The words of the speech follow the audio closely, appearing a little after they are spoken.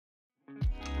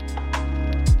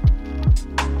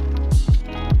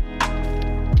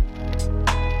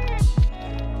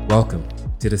Welcome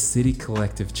to the City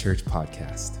Collective Church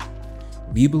podcast.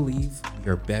 We believe we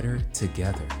are better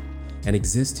together and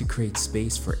exist to create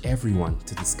space for everyone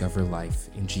to discover life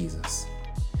in Jesus.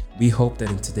 We hope that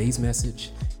in today's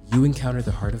message, you encounter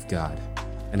the heart of God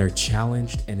and are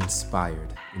challenged and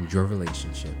inspired in your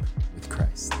relationship with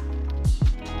Christ.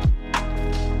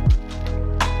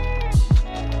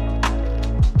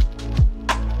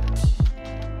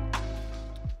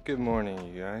 Good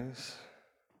morning, you guys.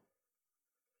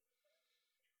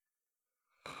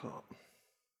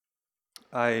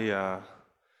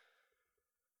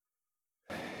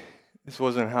 This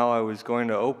wasn't how I was going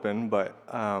to open, but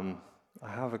I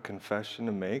have a confession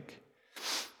to make.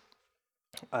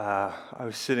 I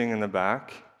was sitting in the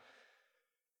back,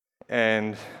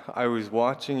 and I was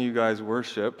watching you guys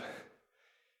worship,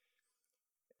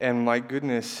 and my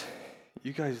goodness,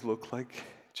 you guys look like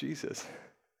Jesus.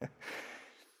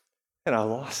 And I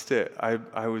lost it.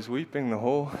 I was weeping the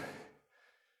whole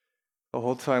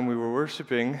time we were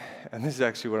worshiping, and this is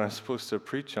actually what I'm supposed to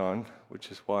preach on,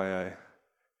 which is why I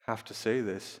have to say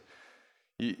this.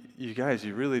 You guys,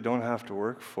 you really don't have to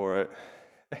work for it.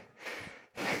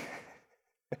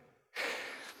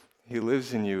 He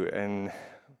lives in you, and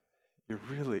you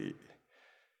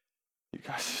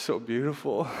guys are so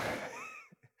beautiful.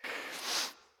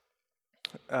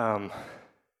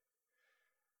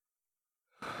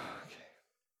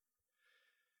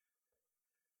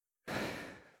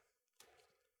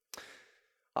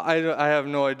 I have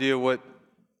no idea what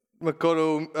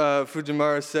Makoto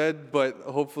Fujimura said, but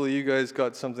hopefully you guys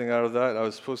got something out of that. I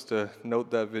was supposed to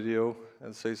note that video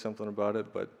and say something about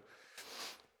it, but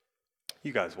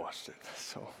you guys watched it,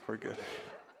 so we're good.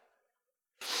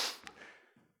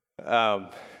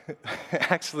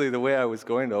 Actually, the way I was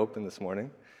going to open this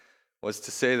morning was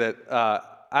to say that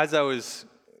as I was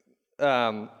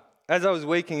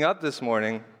waking up this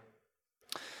morning,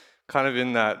 kind of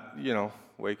in that,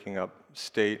 waking up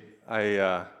state,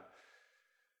 I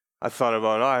thought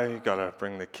about, I gotta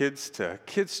bring the kids to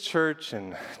kids' church,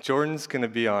 and Jordan's gonna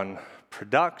be on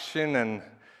production, and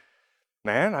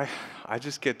man, I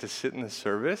just get to sit in the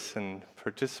service and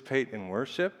participate in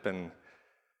worship and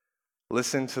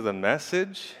listen to the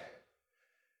message.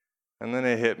 And then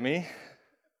it hit me,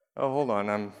 oh, hold on,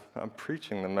 I'm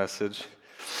preaching the message.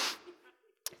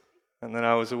 And then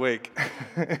I was awake.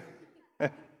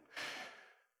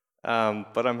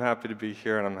 But I'm happy to be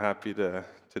here, and I'm happy to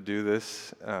do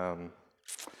this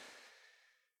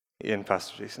in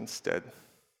Pastor Jason's stead.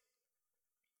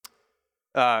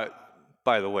 By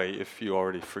the way, if you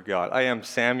already forgot, I am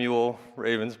Samuel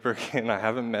Ravensburg, and I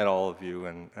haven't met all of you,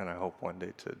 and I hope one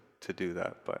day to do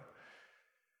that. But,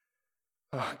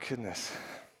 oh, goodness.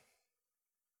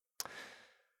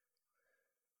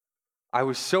 I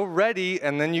was so ready,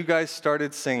 and then you guys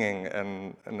started singing,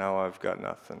 and now I've got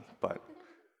nothing, but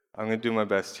I'm going to do my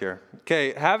best here.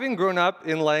 Okay, having grown up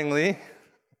in Langley,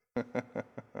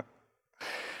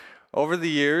 over the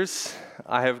years,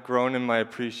 I have grown in my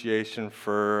appreciation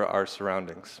for our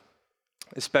surroundings,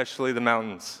 especially the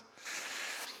mountains.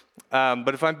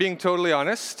 But if I'm being totally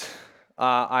honest,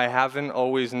 I haven't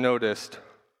always noticed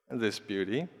this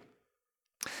beauty.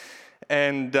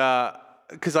 And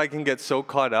because I can get so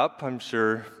caught up, I'm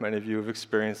sure many of you have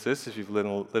experienced this. If you've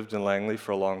lived in Langley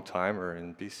for a long time or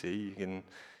in BC, you can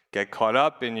get caught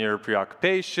up in your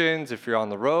preoccupations. If you're on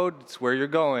the road, it's where you're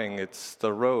going. It's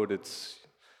the road. It's,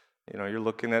 you're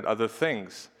looking at other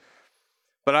things.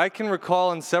 But I can recall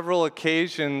on several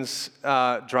occasions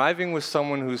driving with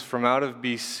someone who's from out of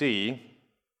BC,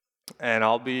 and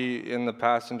I'll be in the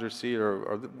passenger seat,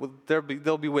 or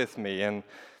they'll be with me, and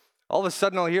all of a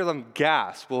sudden I'll hear them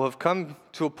gasp. We'll have come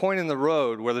to a point in the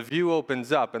road where the view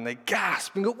opens up, and they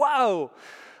gasp and go, "Wow,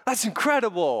 that's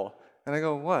incredible!" And I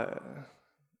go, "What?"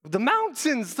 "The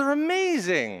mountains, they're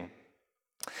amazing."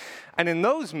 And in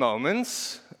those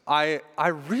moments, I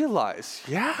realize,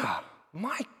 yeah,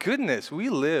 my goodness, we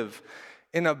live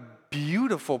in a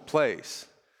beautiful place.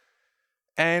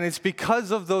 And it's because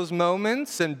of those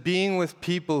moments and being with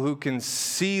people who can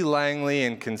see Langley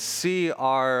and can see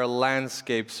our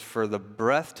landscapes for the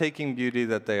breathtaking beauty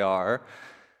that they are,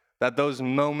 that those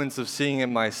moments of seeing it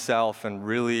myself and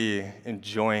really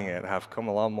enjoying it have come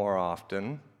a lot more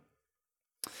often.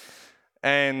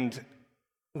 And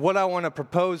what I want to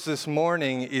propose this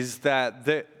morning is that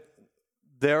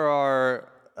there are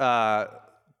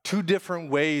two different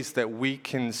ways that we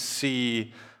can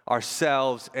see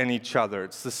ourselves and each other.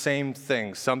 It's the same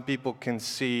thing. Some people can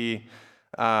see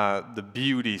the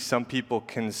beauty. Some people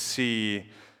can see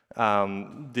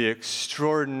the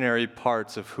extraordinary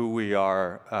parts of who we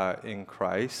are in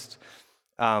Christ.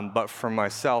 But for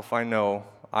myself, I know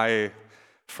I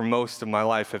for most of my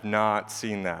life, have not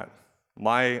seen that.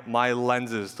 My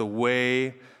lenses, the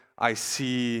way I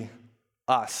see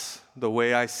us, the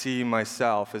way I see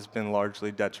myself, has been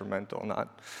largely detrimental,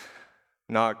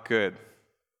 not good.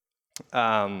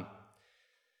 I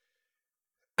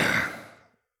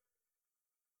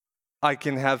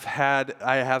have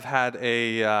had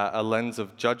a lens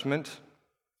of judgment,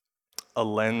 a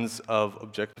lens of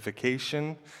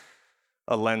objectification,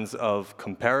 a lens of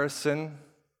comparison.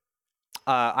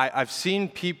 I've seen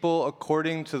people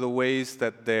according to the ways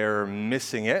that they're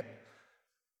missing it,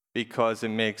 because it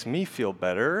makes me feel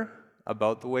better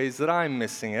about the ways that I'm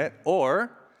missing it, or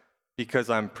because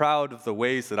I'm proud of the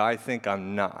ways that I think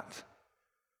I'm not.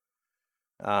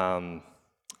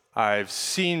 I've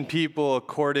seen people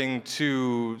according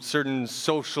to certain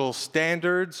social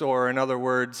standards, or in other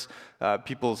words,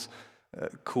 people's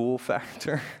cool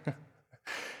factor.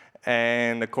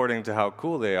 And according to how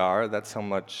cool they are, that's how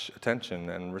much attention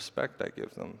and respect I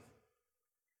give them.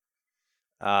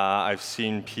 I've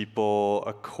seen people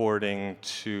according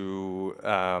to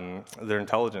their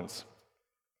intelligence.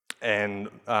 And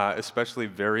especially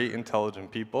very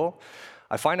intelligent people,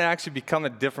 I find I actually become a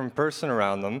different person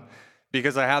around them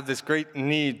because I have this great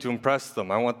need to impress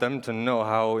them. I want them to know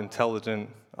how intelligent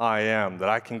I am, that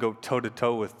I can go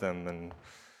toe-to-toe with them and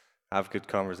have good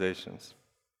conversations.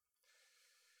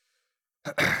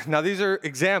 Now, these are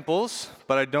examples,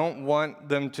 but I don't want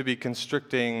them to be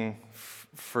constricting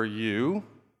for you,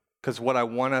 because what I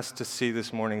want us to see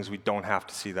this morning is we don't have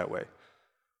to see that way.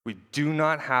 We do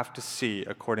not have to see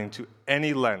according to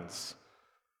any lens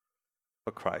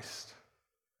but Christ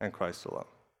and Christ alone.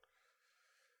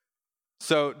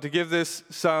 So, to give this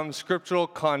some scriptural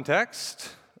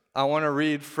context, I want to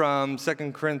read from 2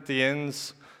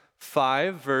 Corinthians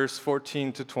 5, verse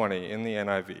 14 to 20 in the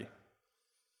NIV.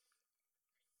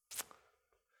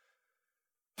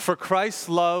 For Christ's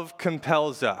love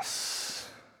compels us,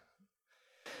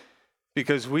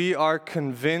 because we are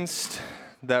convinced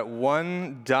that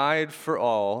one died for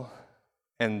all,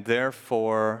 and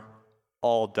therefore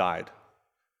all died.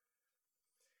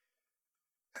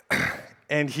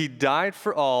 And he died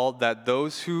for all, that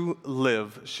those who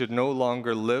live should no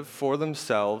longer live for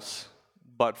themselves,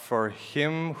 but for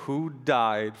him who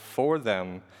died for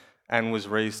them and was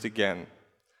raised again.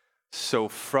 So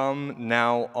from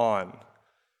now on,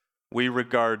 we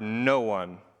regard no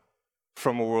one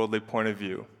from a worldly point of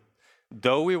view.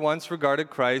 Though we once regarded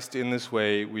Christ in this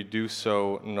way, we do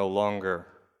so no longer.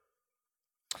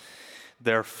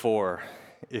 Therefore,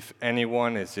 if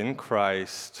anyone is in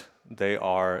Christ, they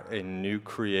are a new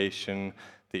creation.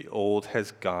 The old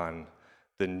has gone,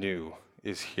 the new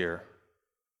is here.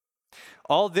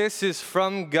 All this is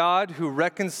from God, who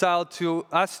reconciled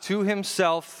us to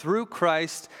himself through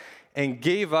Christ and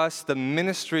gave us the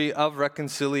ministry of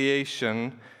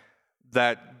reconciliation,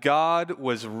 that God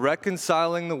was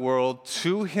reconciling the world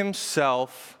to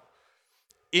himself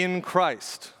in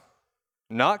Christ,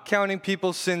 not counting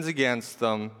people's sins against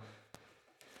them,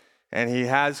 and he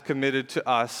has committed to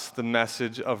us the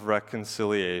message of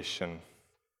reconciliation.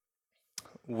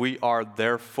 We are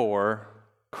therefore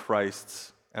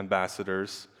Christ's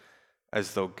ambassadors,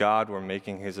 as though God were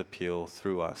making his appeal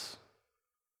through us.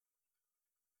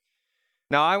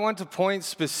 Now, I want to point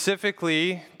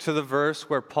specifically to the verse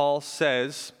where Paul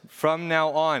says, from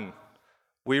now on,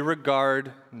 we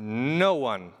regard no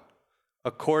one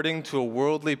according to a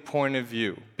worldly point of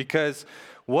view. Because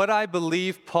what I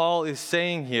believe Paul is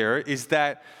saying here is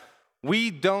that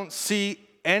we don't see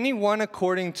anyone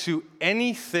according to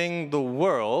anything the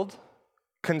world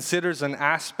considers an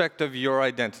aspect of your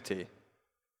identity.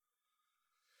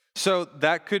 So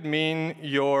that could mean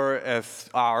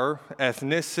our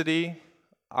ethnicity,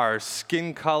 our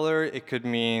skin color. It could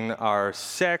mean our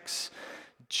sex,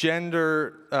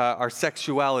 gender, our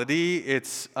sexuality.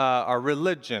 It's our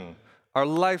religion, our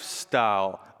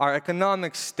lifestyle, our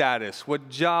economic status, what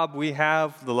job we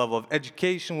have, the level of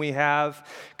education we have.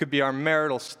 It could be our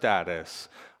marital status,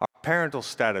 our parental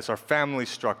status, our family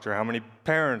structure, how many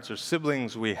parents or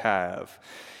siblings we have.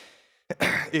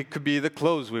 It could be the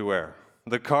clothes we wear,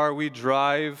 the car we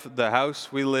drive, the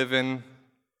house we live in.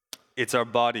 It's our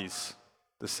bodies,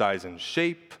 the size and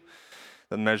shape,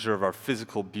 the measure of our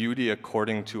physical beauty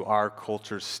according to our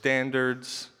culture's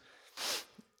standards.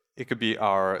 It could be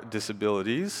our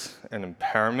disabilities and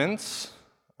impairments,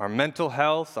 our mental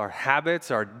health, our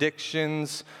habits, our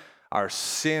addictions, our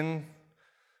sin,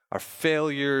 our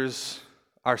failures,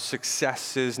 our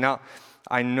successes. Now,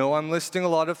 I know I'm listing a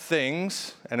lot of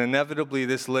things, and inevitably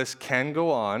this list can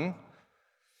go on.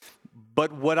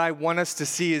 But what I want us to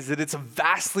see is that it's a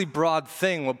vastly broad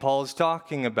thing what Paul is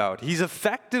talking about. He's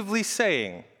effectively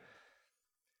saying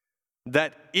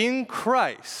that in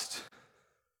Christ,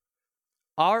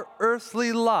 our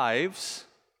earthly lives,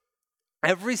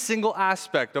 every single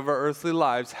aspect of our earthly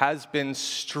lives has been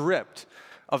stripped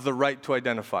of the right to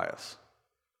identify us.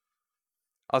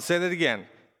 I'll say that again.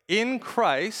 In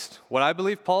Christ, what I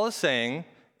believe Paul is saying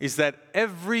is that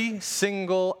every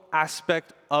single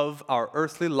aspect of our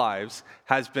earthly lives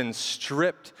has been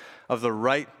stripped of the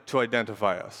right to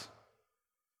identify us.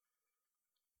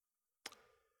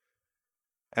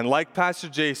 And like Pastor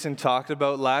Jason talked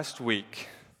about last week,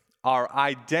 our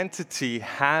identity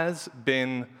has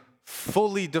been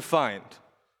fully defined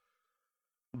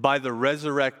by the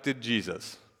resurrected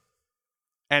Jesus.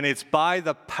 And it's by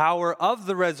the power of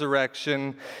the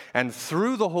resurrection and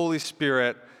through the Holy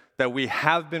Spirit that we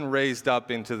have been raised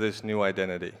up into this new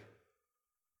identity.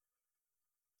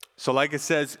 So like it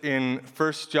says in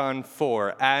 1 John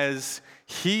 4, as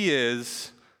he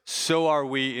is, so are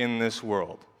we in this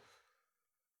world.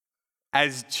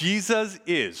 As Jesus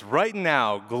is right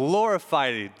now,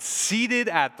 glorified, seated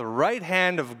at the right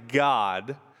hand of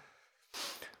God,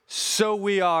 so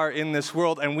we are in this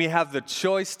world, and we have the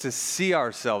choice to see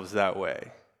ourselves that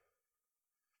way.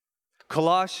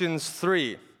 Colossians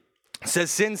 3 says,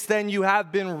 since then you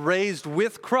have been raised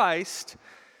with Christ,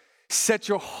 set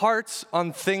your hearts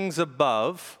on things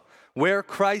above, where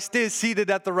Christ is seated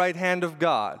at the right hand of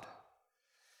God.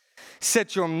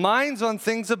 Set your minds on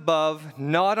things above,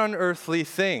 not on earthly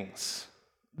things.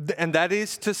 And that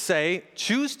is to say,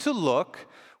 choose to look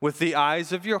with the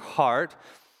eyes of your heart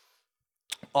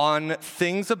on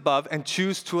things above and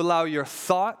choose to allow your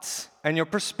thoughts and your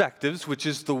perspectives, which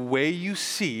is the way you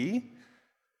see,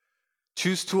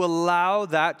 choose to allow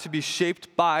that to be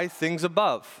shaped by things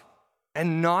above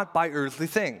and not by earthly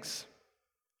things.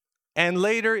 And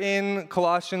later in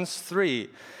Colossians 3,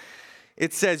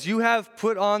 it says, you have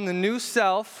put on the new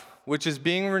self, which is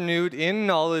being renewed in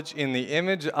knowledge in the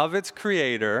image of its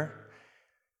creator.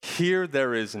 Here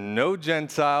there is no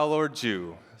Gentile or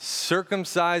Jew,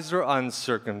 circumcised or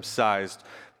uncircumcised,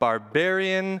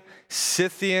 barbarian,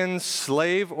 Scythian,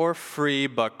 slave or free,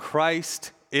 but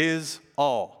Christ is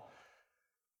all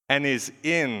and is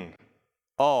in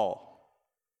all.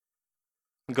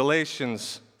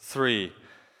 Galatians 3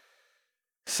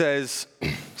 says,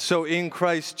 so in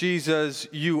Christ Jesus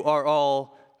you are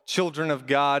all children of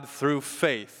God through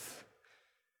faith.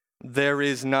 There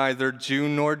is neither Jew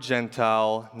nor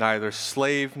Gentile, neither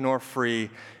slave nor free,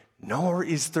 nor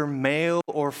is there male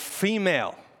or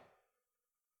female.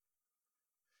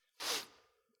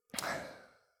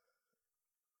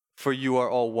 For you are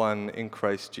all one in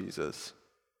Christ Jesus.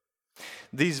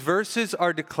 These verses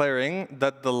are declaring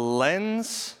that the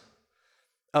lens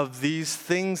of these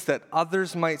things that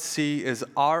others might see as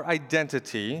our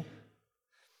identity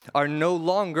are no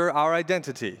longer our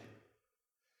identity.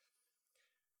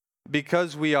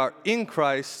 Because we are in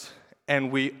Christ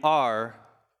and we are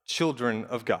children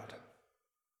of God.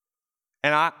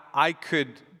 And I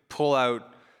could pull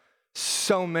out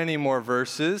so many more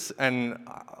verses, and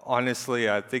honestly,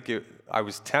 I think I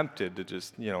was tempted to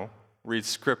just, read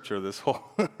scripture this whole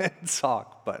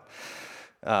talk, but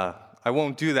I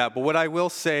won't do that. But what I will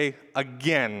say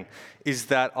again is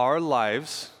that our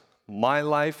lives, my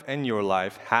life and your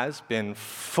life, has been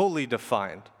fully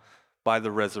defined by the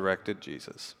resurrected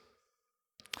Jesus.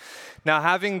 Now,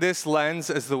 having this lens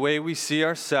as the way we see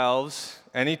ourselves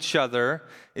and each other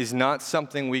is not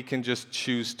something we can just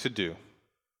choose to do.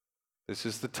 This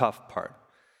is the tough part.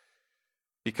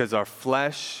 Because our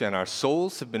flesh and our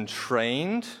souls have been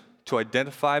trained to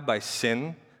identify by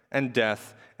sin and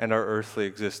death and our earthly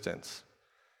existence.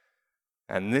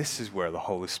 And this is where the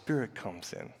Holy Spirit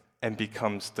comes in and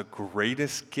becomes the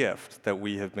greatest gift that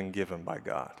we have been given by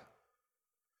God.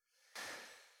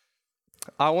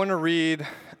 I want to read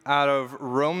out of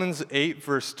Romans 8,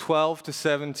 verse 12 to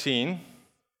 17.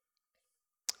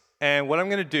 And what I'm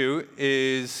going to do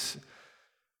is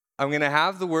I'm going to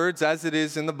have the words as it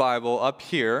is in the Bible up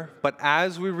here, but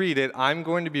as we read it, I'm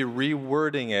going to be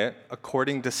rewording it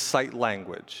according to sight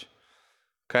language.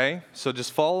 Okay? So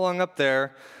just follow along up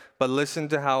there, but listen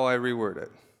to how I reword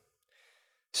it.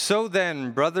 So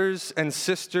then, brothers and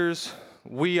sisters,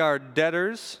 we are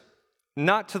debtors,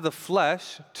 not to the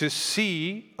flesh, to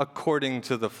see according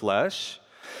to the flesh.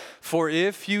 For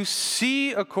if you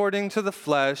see according to the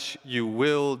flesh, you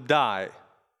will die.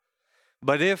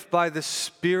 But if by the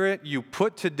Spirit you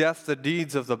put to death the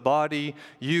deeds of the body,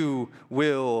 you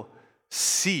will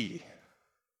see.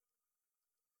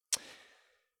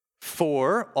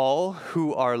 For all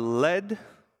who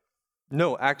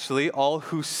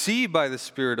see by the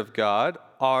Spirit of God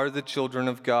are the children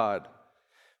of God.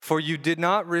 For you did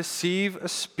not receive a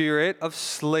spirit of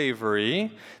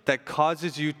slavery that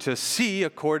causes you to see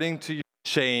according to your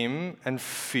shame and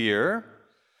fear,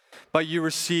 but you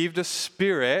received a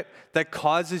spirit that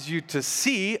causes you to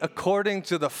see according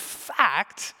to the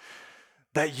fact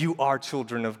that you are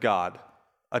children of God,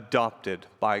 adopted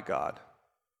by God.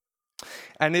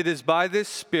 And it is by this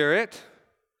Spirit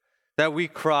that we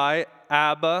cry,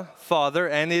 Abba, Father,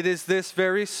 and it is this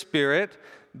very Spirit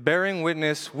bearing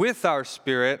witness with our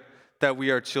spirit that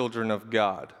we are children of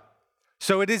God.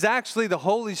 So it is actually the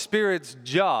Holy Spirit's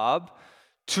job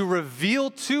to reveal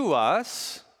to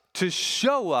us, to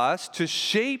show us, to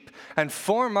shape and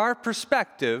form our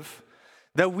perspective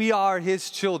that we are His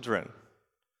children.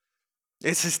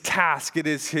 It's His task, it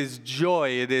is His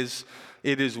joy, it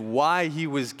is why He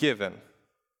was given.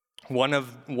 One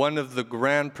of the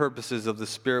grand purposes of the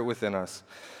Spirit within us.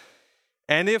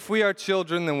 And if we are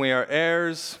children, then we are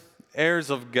heirs, heirs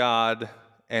of God,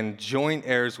 and joint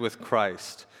heirs with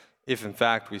Christ, if in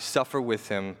fact we suffer with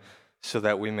Him, so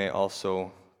that we may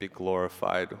also be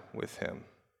glorified with Him.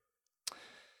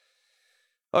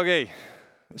 Okay,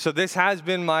 so this has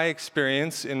been my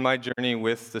experience in my journey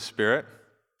with the Spirit,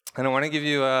 and I want to give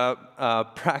you a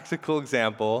practical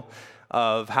example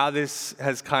of how this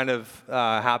has kind of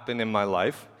happened in my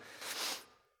life.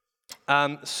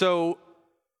 So,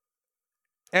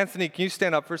 Anthony, can you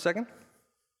stand up for a second?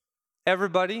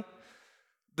 Everybody,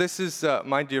 this is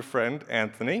my dear friend,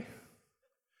 Anthony,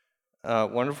 a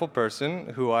wonderful person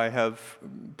who I have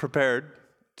prepared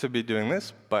to be doing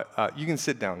this, but you can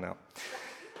sit down now.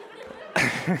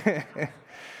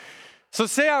 So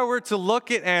say I were to look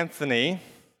at Anthony,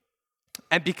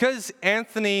 and because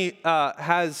Anthony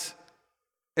has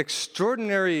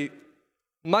extraordinary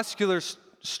muscular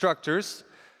structures,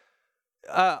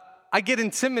 I get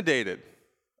intimidated.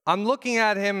 I'm looking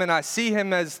at him and I see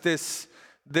him as this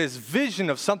vision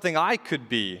of something I could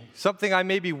be, something I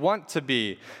maybe want to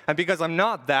be. And because I'm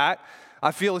not that,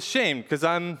 I feel ashamed because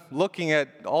I'm looking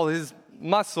at all his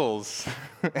muscles.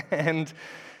 And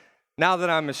now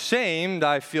that I'm ashamed,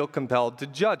 I feel compelled to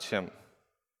judge him.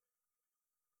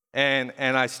 And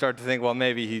I start to think, well,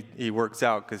 maybe he works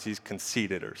out because he's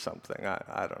conceited or something.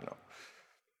 I don't know.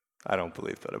 I don't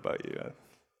believe that about you.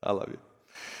 I love you.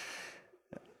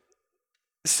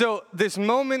 So this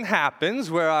moment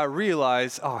happens where I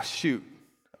realize, oh, shoot,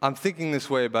 I'm thinking this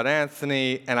way about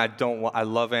Anthony, and I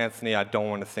love Anthony, I don't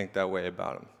want to think that way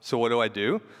about him. So what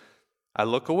do? I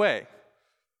look away.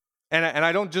 And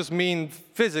I don't just mean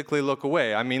physically look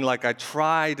away. I mean, like, I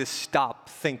try to stop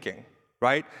thinking,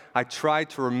 right? I try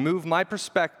to remove my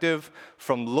perspective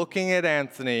from looking at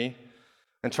Anthony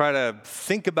and try to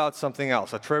think about something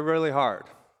else. I try really hard.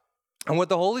 And what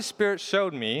the Holy Spirit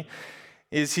showed me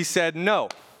is He said, no,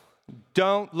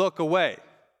 don't look away,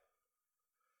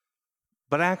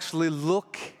 but actually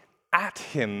look at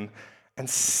him and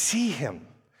see him.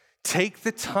 Take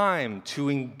the time to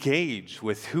engage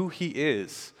with who he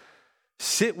is.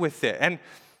 Sit with it. And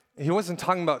he wasn't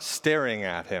talking about staring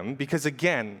at him, because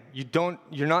again,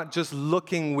 you're not just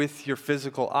looking with your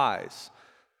physical eyes.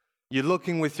 You're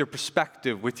looking with your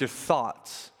perspective, with your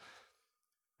thoughts.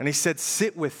 And he said,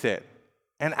 sit with it.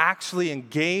 And actually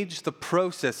engage the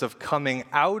process of coming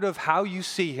out of how you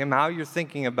see him, how you're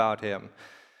thinking about him.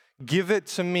 Give it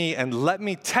to me and let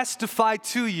me testify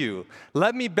to you.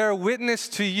 Let me bear witness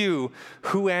to you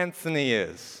who Anthony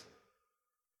is.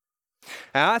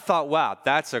 And I thought, wow,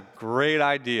 that's a great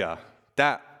idea.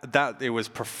 That it was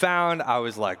profound. I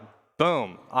was like,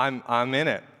 boom, I'm in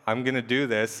it. I'm going to do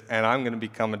this, and I'm going to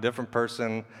become a different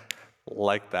person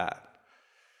like that.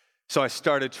 So I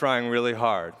started trying really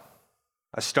hard.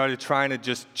 I started trying to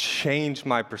just change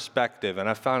my perspective, and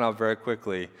I found out very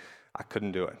quickly I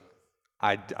couldn't do it.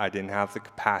 I didn't have the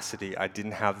capacity, I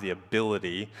didn't have the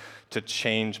ability to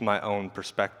change my own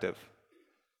perspective.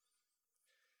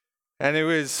 And it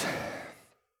was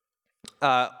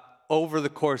over the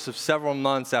course of several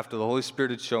months after the Holy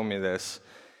Spirit had shown me this,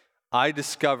 I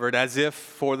discovered, as if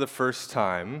for the first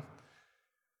time,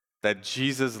 that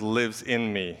Jesus lives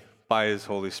in me by His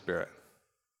Holy Spirit.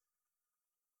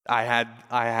 I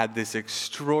had this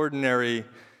extraordinary,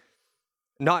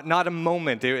 not a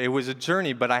moment, it was a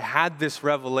journey, but I had this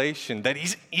revelation that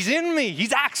he's in me,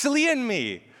 He's actually in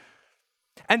me.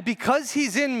 And because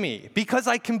He's in me, because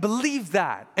I can believe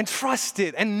that and trust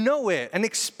it and know it and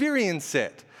experience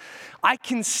it, I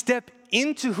can step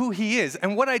into who He is.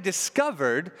 And what I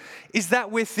discovered is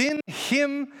that within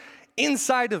Him,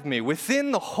 inside of me,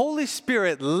 within the Holy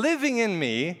Spirit living in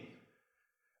me,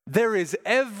 there is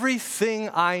everything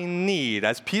I need.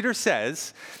 As Peter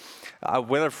says,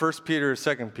 whether 1 Peter or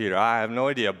 2 Peter, I have no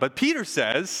idea. But Peter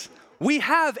says, We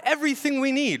have everything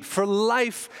we need for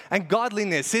life and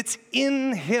godliness. It's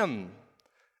in him.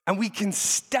 And we can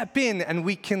step in and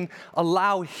we can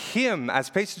allow him, as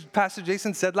Pastor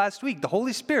Jason said last week, the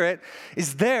Holy Spirit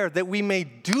is there that we may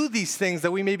do these things,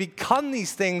 that we may become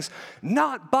these things,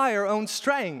 not by our own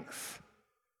strength,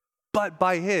 but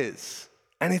by his.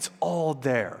 And it's all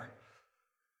there.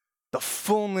 The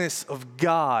fullness of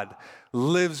God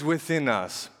lives within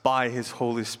us by his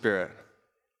Holy Spirit.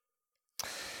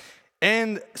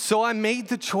 And so I made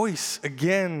the choice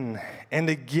again and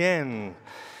again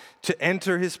to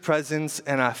enter his presence,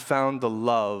 and I found the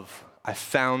love. I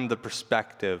found the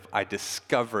perspective. I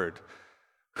discovered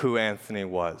who Anthony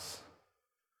was.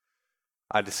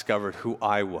 I discovered who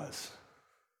I was.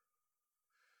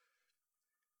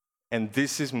 And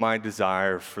this is my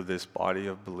desire for this body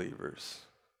of believers,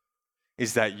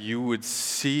 is that you would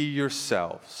see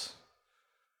yourselves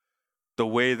the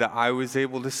way that I was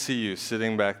able to see you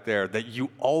sitting back there, that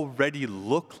you already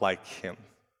look like him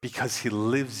because he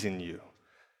lives in you.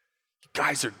 You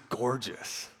guys are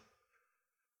gorgeous.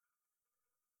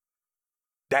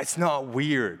 That's not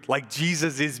weird. Like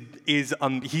Jesus is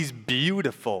he's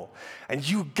beautiful. And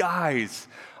you guys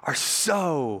are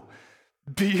so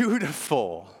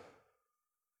beautiful.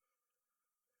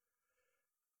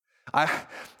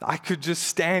 I could just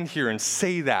stand here and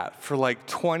say that for like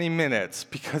 20 minutes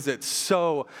because it's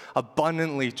so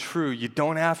abundantly true. You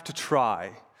don't have to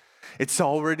try. It's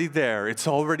already there. It's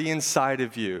already inside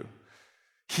of you.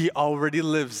 He already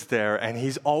lives there and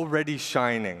he's already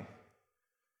shining.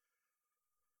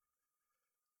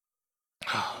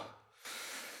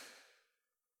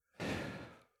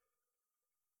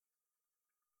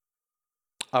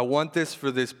 I want this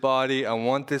for this body. I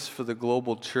want this for the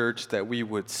global church, that we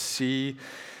would see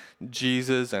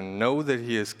Jesus and know that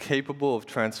he is capable of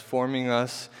transforming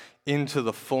us into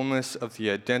the fullness of the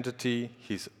identity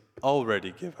he's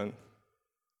already given.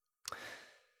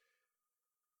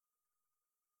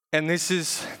 And this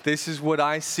is what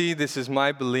I see. This is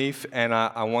my belief, and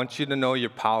I want you to know you're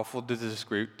powerful to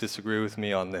disagree with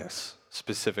me on this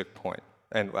specific point.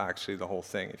 And actually the whole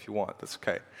thing, if you want, that's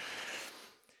okay.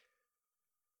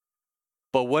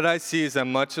 But what I see is that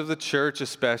much of the church,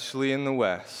 especially in the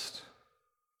West,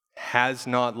 has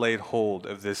not laid hold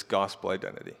of this gospel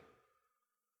identity.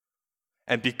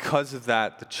 And because of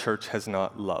that, the church has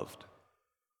not loved.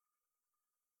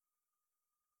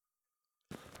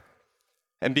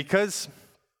 And because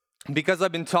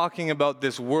I've been talking about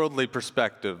this worldly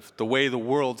perspective, the way the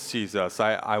world sees us,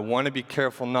 I want to be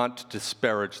careful not to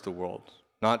disparage the world,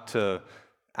 not to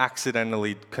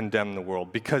accidentally condemn the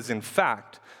world, because in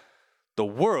fact, the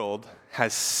world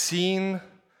has seen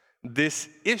this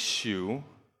issue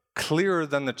clearer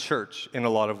than the church in a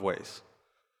lot of ways.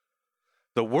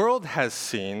 The world has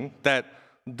seen that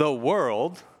the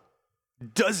world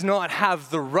does not have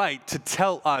the right to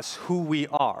tell us who we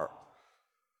are.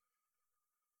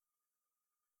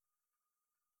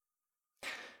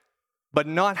 But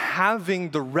not having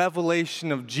the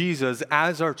revelation of Jesus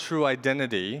as our true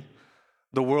identity,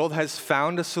 the world has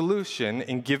found a solution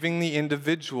in giving the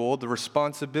individual the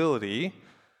responsibility,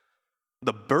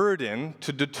 the burden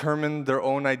to determine their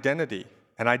own identity.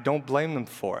 And I don't blame them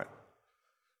for it.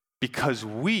 Because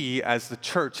we, as the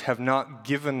church, have not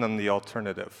given them the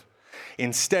alternative.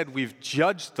 Instead, we've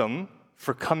judged them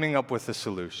for coming up with a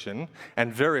solution,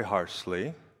 and very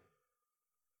harshly.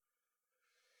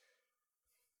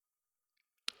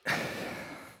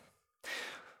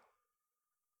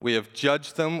 We have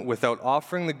judged them without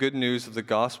offering the good news of the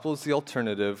gospel as the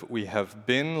alternative. We have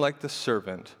been like the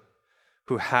servant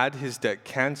who had his debt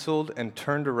canceled and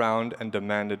turned around and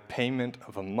demanded payment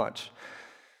of a much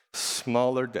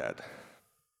smaller debt.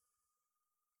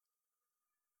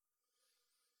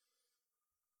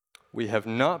 We have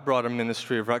not brought a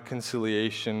ministry of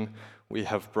reconciliation. We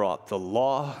have brought the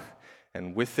law,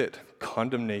 and with it,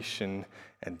 condemnation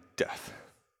and death.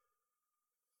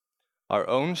 Our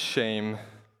own shame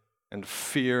and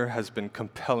fear has been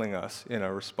compelling us in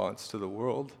our response to the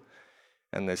world,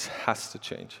 and this has to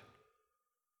change.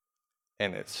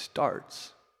 And it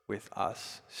starts with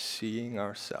us seeing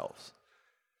ourselves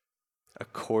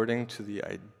according to the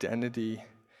identity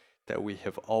that we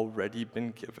have already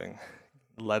been given,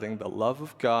 letting the love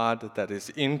of God that is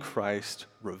in Christ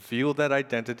reveal that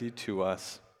identity to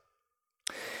us,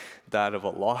 that of a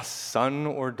lost son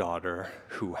or daughter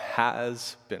who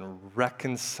has been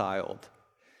reconciled,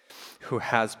 who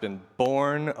has been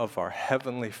born of our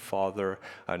Heavenly Father,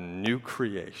 a new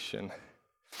creation.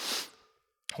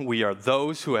 We are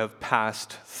those who have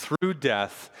passed through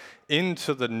death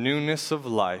into the newness of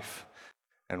life,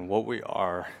 and what we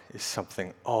are is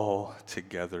something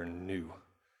altogether new.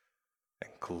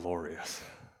 and glorious.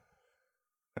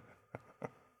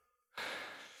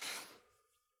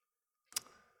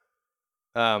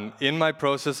 In my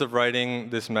process of writing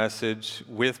this message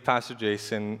with Pastor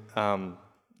Jason,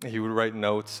 he would write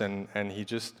notes, and he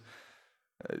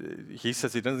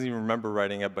says he doesn't even remember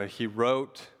writing it, but he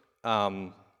wrote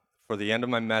for the end of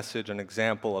my message an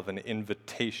example of an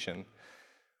invitation.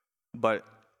 But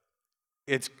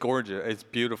it's gorgeous, it's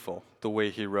beautiful the way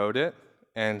he wrote it,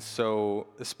 and so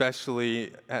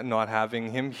especially not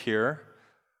having him here,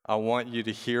 I want you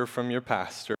to hear from your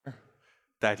pastor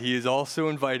that he is also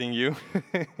inviting you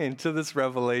into this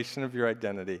revelation of your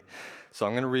identity. So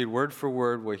I'm going to read word for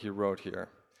word what he wrote here.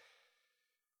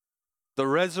 The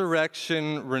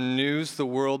resurrection renews the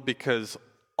world because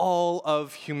all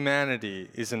of humanity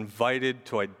is invited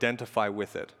to identify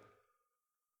with it.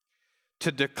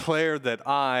 To declare that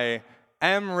I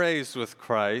am raised with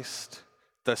Christ,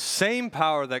 the same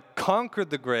power that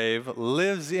conquered the grave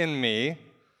lives in me.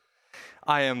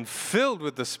 I am filled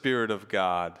with the Spirit of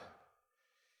God.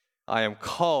 I am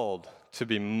called to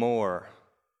be more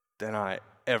than I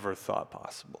ever thought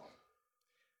possible.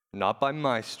 Not by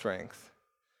my strength,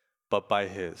 but by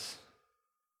His.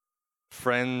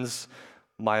 Friends,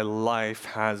 my life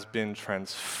has been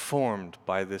transformed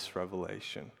by this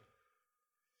revelation.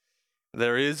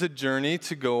 There is a journey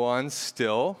to go on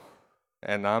still,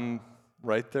 and I'm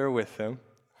right there with him.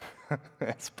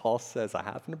 As Paul says, I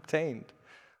haven't obtained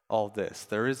all this.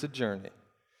 There is a journey.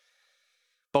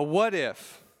 But what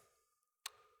if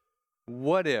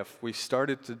we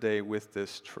started today with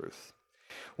this truth?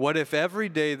 What if every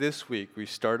day this week we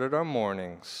started our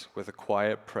mornings with a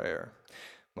quiet prayer?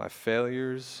 My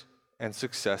failures and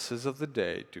successes of the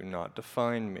day do not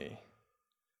define me.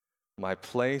 My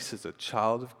place as a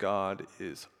child of God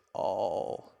is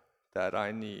all that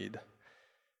I need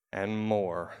and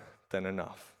more than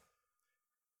enough.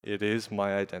 It is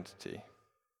my identity.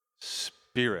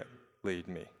 Spirit, lead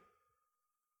me.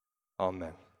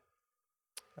 Amen.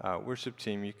 Worship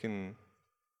team, you can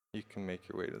make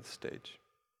your way to the stage.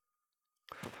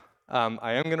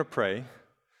 I am going to pray,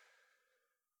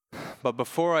 but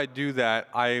before I do that,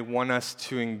 I want us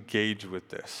to engage with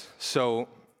this. So,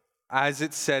 as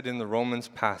it said in the Romans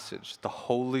passage, the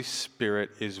Holy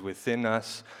Spirit is within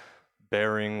us,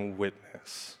 bearing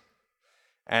witness.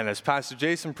 And as Pastor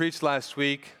Jason preached last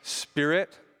week,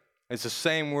 spirit is the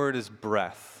same word as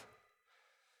breath.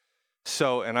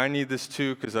 So, and I need this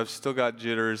too because I've still got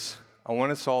jitters. I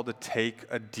want us all to take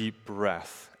a deep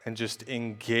breath and just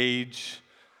engage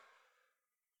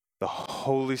the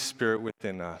Holy Spirit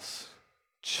within us.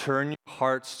 Turn your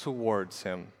hearts towards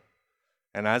Him.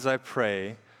 And as I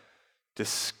pray,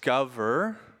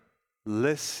 discover,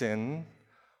 listen,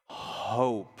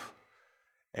 hope,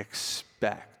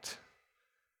 expect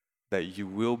that you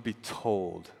will be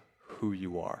told who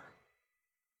you are.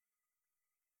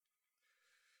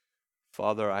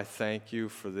 Father, I thank you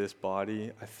for this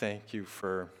body. I thank you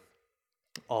for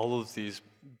all of these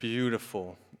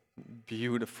beautiful,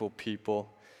 beautiful people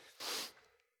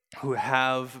who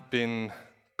have been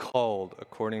called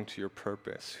according to your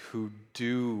purpose, who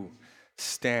do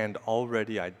stand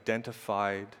already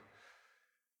identified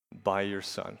by your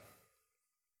Son,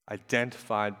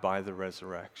 identified by the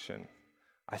resurrection.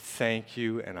 I thank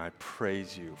you and I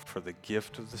praise you for the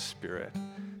gift of the Spirit,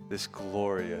 this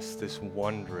glorious, this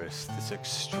wondrous, this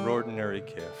extraordinary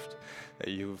gift that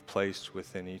you have placed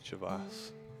within each of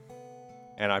us.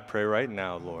 And I pray right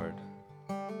now, Lord,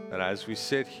 that as we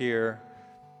sit here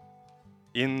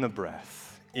in the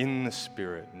breath, in the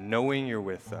Spirit, knowing you're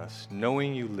with us,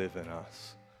 knowing you live in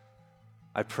us,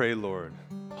 I pray, Lord,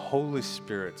 Holy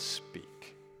Spirit,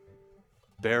 speak.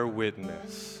 Bear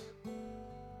witness.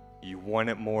 You want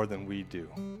it more than we do.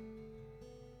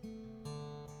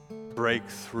 Break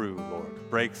through, Lord.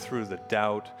 Break through the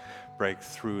doubt. Break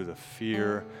through the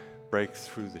fear. Break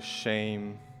through the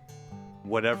shame.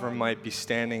 Whatever might be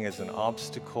standing as an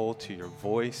obstacle to your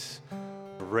voice,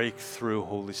 break through,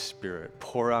 Holy Spirit.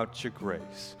 Pour out your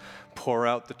grace. Pour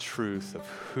out the truth of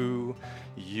who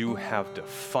you have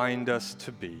defined us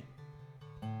to be.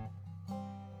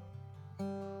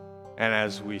 And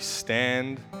as we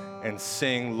stand and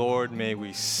sing, Lord, may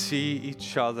we see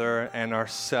each other and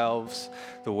ourselves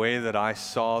the way that I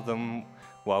saw them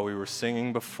while we were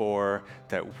singing before,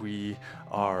 that we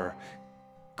are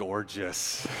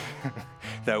gorgeous,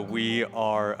 that we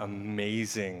are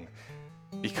amazing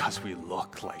because we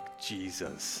look like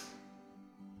Jesus.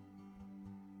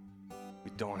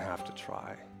 We don't have to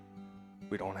try.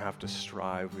 We don't have to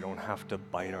strive. We don't have to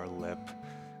bite our lip,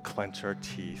 clench our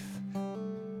teeth,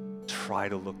 try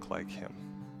to look like Him.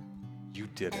 You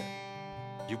did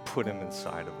it. You put Him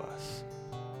inside of us.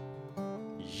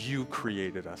 you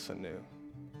created us anew.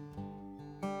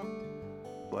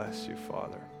 Bless you,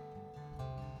 Father.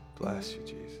 Bless you,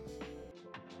 Jesus.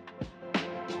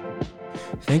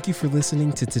 Thank you for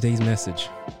listening to today's message.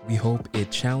 We hope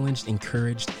it challenged,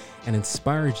 encouraged, and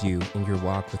inspired you in your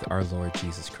walk with our Lord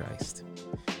Jesus Christ.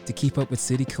 To keep up with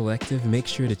City Collective, make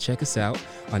sure to check us out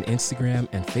on Instagram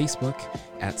and Facebook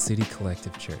at City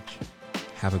Collective Church.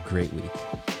 Have a great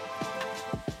week.